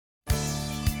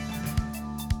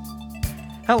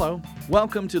Hello,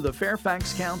 welcome to the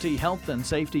Fairfax County Health and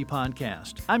Safety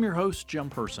Podcast. I'm your host, Jim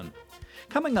Person.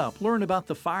 Coming up, learn about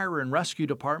the Fire and Rescue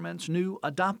Department's new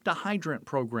Adopt a Hydrant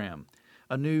program,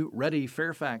 a new Ready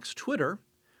Fairfax Twitter,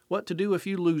 what to do if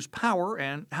you lose power,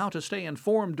 and how to stay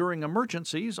informed during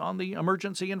emergencies on the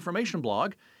Emergency Information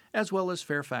blog, as well as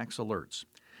Fairfax Alerts.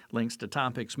 Links to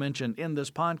topics mentioned in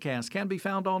this podcast can be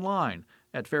found online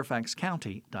at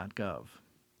fairfaxcounty.gov.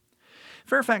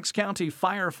 Fairfax County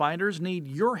firefighters need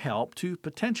your help to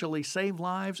potentially save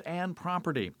lives and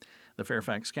property. The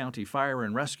Fairfax County Fire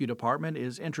and Rescue Department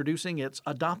is introducing its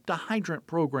Adopt a Hydrant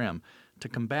program to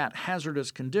combat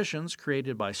hazardous conditions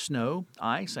created by snow,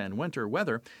 ice, and winter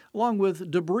weather, along with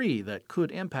debris that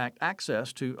could impact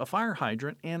access to a fire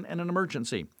hydrant in an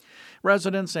emergency.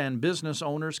 Residents and business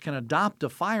owners can adopt a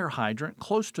fire hydrant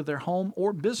close to their home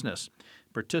or business.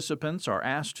 Participants are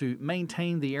asked to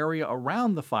maintain the area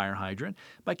around the fire hydrant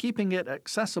by keeping it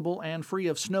accessible and free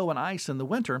of snow and ice in the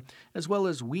winter, as well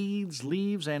as weeds,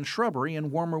 leaves, and shrubbery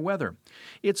in warmer weather.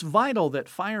 It's vital that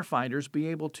firefighters be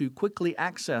able to quickly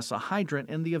access a hydrant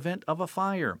in the event of a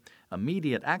fire.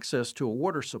 Immediate access to a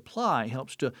water supply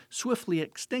helps to swiftly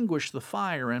extinguish the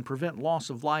fire and prevent loss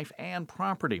of life and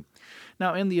property.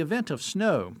 Now, in the event of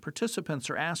snow, participants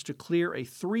are asked to clear a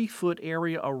 3-foot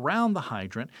area around the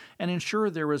hydrant and ensure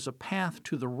there is a path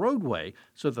to the roadway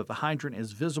so that the hydrant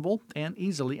is visible and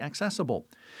easily accessible.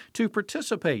 To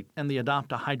participate in the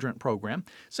Adopt a Hydrant program,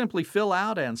 simply fill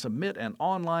out and submit an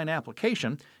online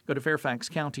application. Go to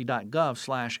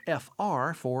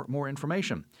fairfaxcounty.gov/FR for more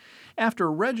information.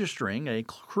 After registering, a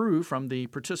crew from the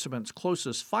participant's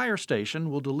closest fire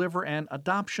station will deliver an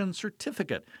adoption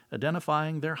certificate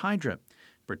identifying their hydrant.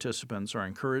 Participants are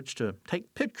encouraged to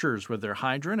take pictures with their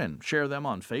hydrant and share them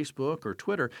on Facebook or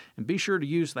Twitter, and be sure to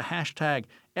use the hashtag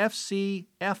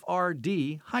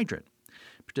FCFRDHydrant.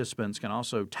 Participants can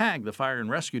also tag the Fire and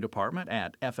Rescue Department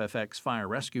at FFX Fire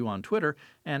Rescue on Twitter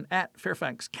and at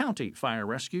Fairfax County Fire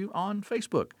Rescue on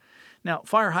Facebook. Now,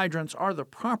 fire hydrants are the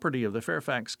property of the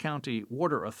Fairfax County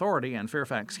Water Authority, and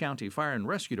Fairfax County Fire and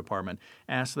Rescue Department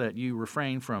asks that you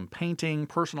refrain from painting,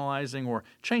 personalizing, or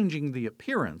changing the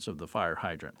appearance of the fire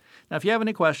hydrant. Now, if you have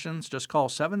any questions, just call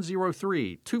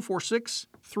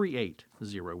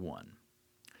 703-246-3801.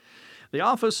 The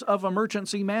Office of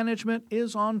Emergency Management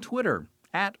is on Twitter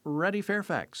at Ready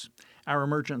Fairfax. Our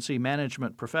emergency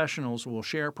management professionals will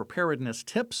share preparedness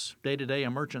tips, day-to-day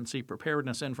emergency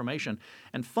preparedness information,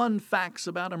 and fun facts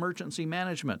about emergency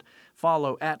management.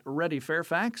 Follow at Ready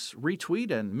Fairfax, retweet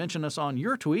and mention us on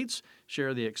your tweets.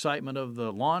 Share the excitement of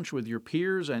the launch with your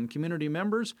peers and community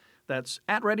members. That's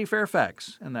at Ready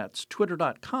Fairfax, and that's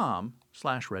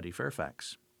twitter.com/Ready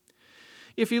Fairfax.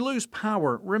 If you lose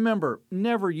power, remember,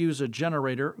 never use a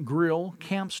generator, grill,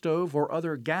 camp stove, or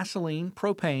other gasoline,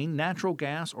 propane, natural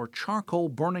gas, or charcoal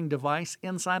burning device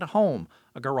inside a home,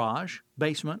 a garage,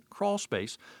 basement, crawl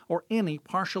space, or any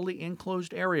partially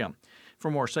enclosed area. For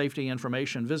more safety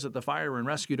information, visit the Fire and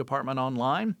Rescue Department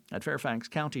online at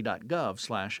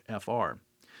fairfaxcounty.gov/FR.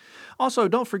 Also,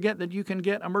 don't forget that you can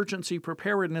get emergency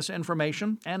preparedness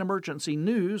information and emergency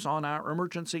news on our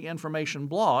Emergency Information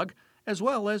blog, as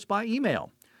well as by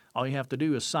email. All you have to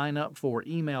do is sign up for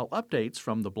email updates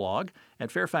from the blog at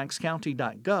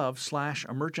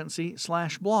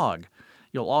fairfaxcounty.gov/emergency/blog.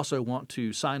 You'll also want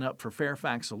to sign up for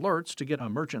Fairfax Alerts to get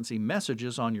emergency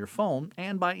messages on your phone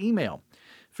and by email.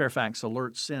 Fairfax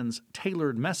Alerts sends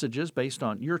tailored messages based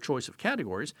on your choice of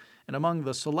categories, and among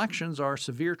the selections are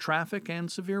severe traffic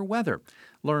and severe weather.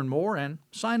 Learn more and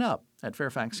sign up at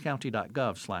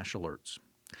fairfaxcounty.gov/alerts.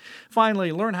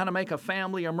 Finally, learn how to make a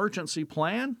family emergency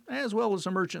plan, as well as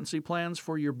emergency plans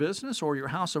for your business or your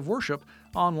house of worship,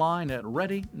 online at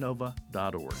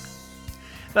readynova.org.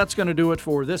 That's going to do it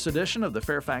for this edition of the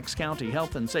Fairfax County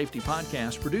Health and Safety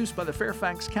Podcast, produced by the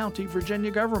Fairfax County,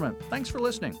 Virginia government. Thanks for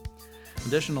listening.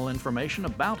 Additional information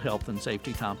about health and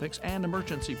safety topics and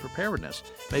emergency preparedness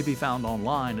may be found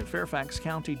online at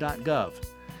fairfaxcounty.gov.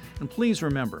 And please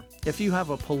remember, if you have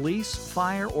a police,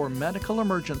 fire, or medical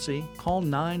emergency, call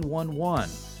 911.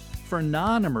 For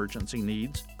non-emergency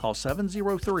needs, call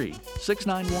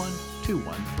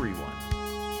 703-691-2131.